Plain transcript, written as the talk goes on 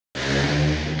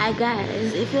Hi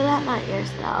guys, if you like my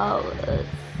hairstyle,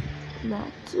 it's not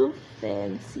too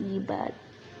fancy, but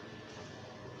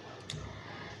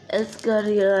it's got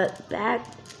your back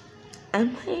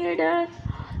and my hair done.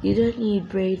 You don't need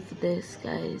braid for this,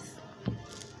 guys.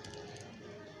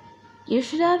 You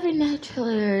should have your natural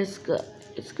hair. It's good.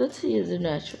 It's good to use the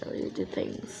natural hair to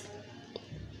things.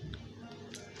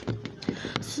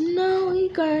 So now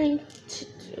we're going to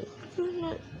do.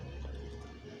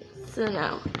 So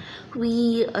now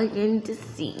we are going to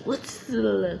see what's the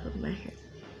look of my hair.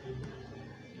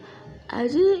 I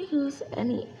didn't use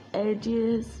any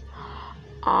edges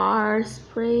or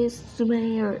sprays to my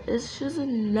hair. It's just a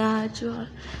natural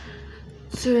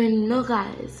turn. No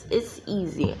guys, it's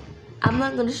easy. I'm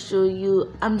not gonna show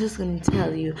you, I'm just gonna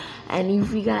tell you. And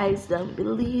if you guys don't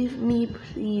believe me,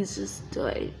 please just do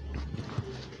it.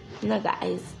 No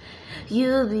guys,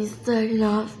 you'll be starting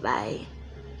off by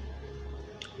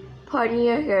parting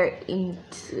your hair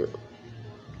into,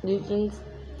 you can,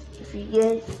 if you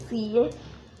can see it,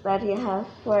 that you have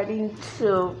parting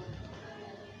two.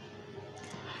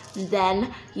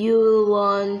 Then you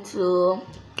want to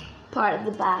part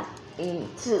the back in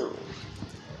two.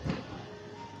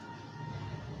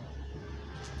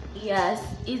 Yes,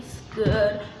 it's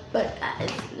good, but guys,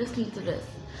 listen to this.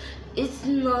 It's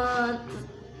not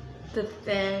the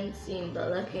fancy and the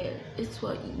looking, it's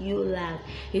what you like.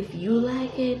 If you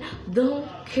like it, don't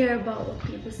care about what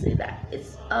people say that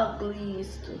it's ugly,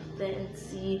 it's too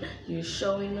fancy, you're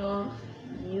showing off.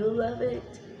 You love it,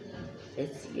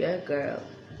 it's your girl.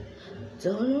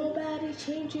 Don't nobody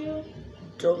change you.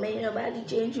 Don't make nobody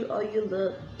change you or you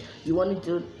look. You want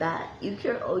to do that, you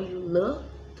care how you look.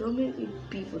 Don't make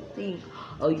people think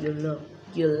how you look.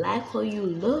 You like how you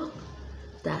look,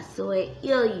 that's the way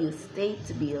you stay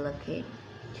to be looking.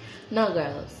 No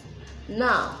girls,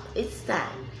 now it's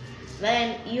time.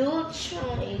 Then you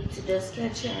try to just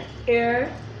catch your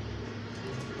hair.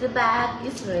 The back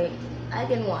is like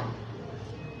in one.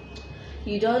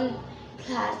 You don't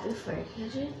plait before you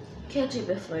catch it. Catch it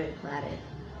before you plait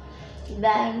it.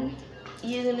 Then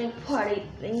you're gonna part it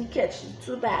and catch it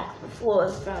to back before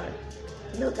the front.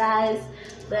 No guys,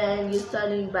 then you're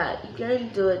starting back. You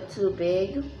can't do it too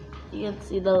big. You can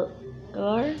see the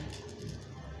door.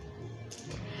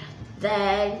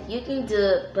 Then you can do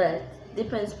it, but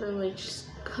depends on which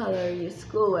color your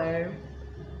school wear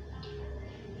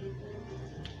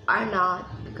or not,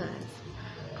 because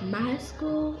my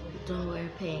school don't wear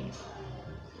pink.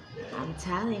 I'm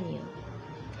telling you.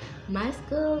 My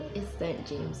school is St.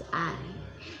 James I.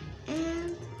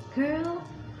 And girl,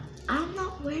 I'm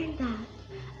not wearing that.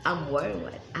 I'm wearing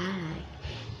what I like.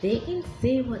 They can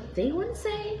say what they want to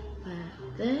say,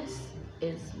 but this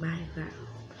is my girl.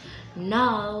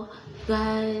 Now,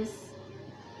 guys,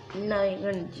 now you're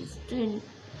gonna just do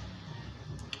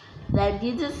that.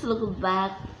 You just look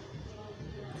back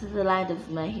to the line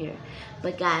of my hair.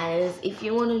 But guys, if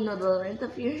you want to know the length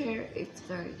of your hair, it's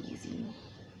very easy.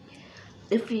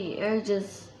 If your hair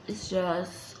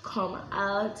just come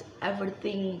out,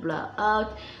 everything blow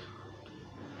out,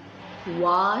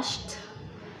 washed,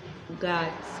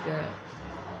 guys, girl,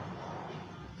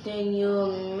 then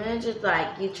you measure,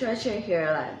 like you stretch your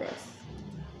hair like this.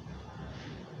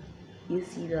 You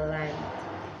see the line.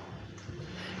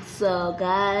 So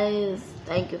guys,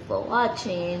 thank you for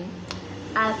watching.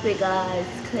 After you guys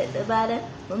click the button,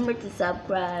 remember to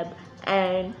subscribe,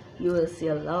 and you will see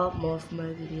a lot more of my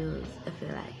videos if you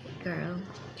like it, girl.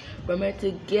 Remember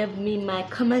to give me my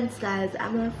comments, guys.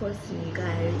 I'm not forcing you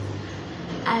guys.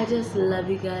 I just love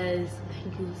you guys.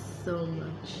 Thank you so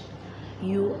much.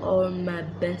 You are my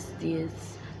besties.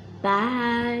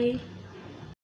 Bye.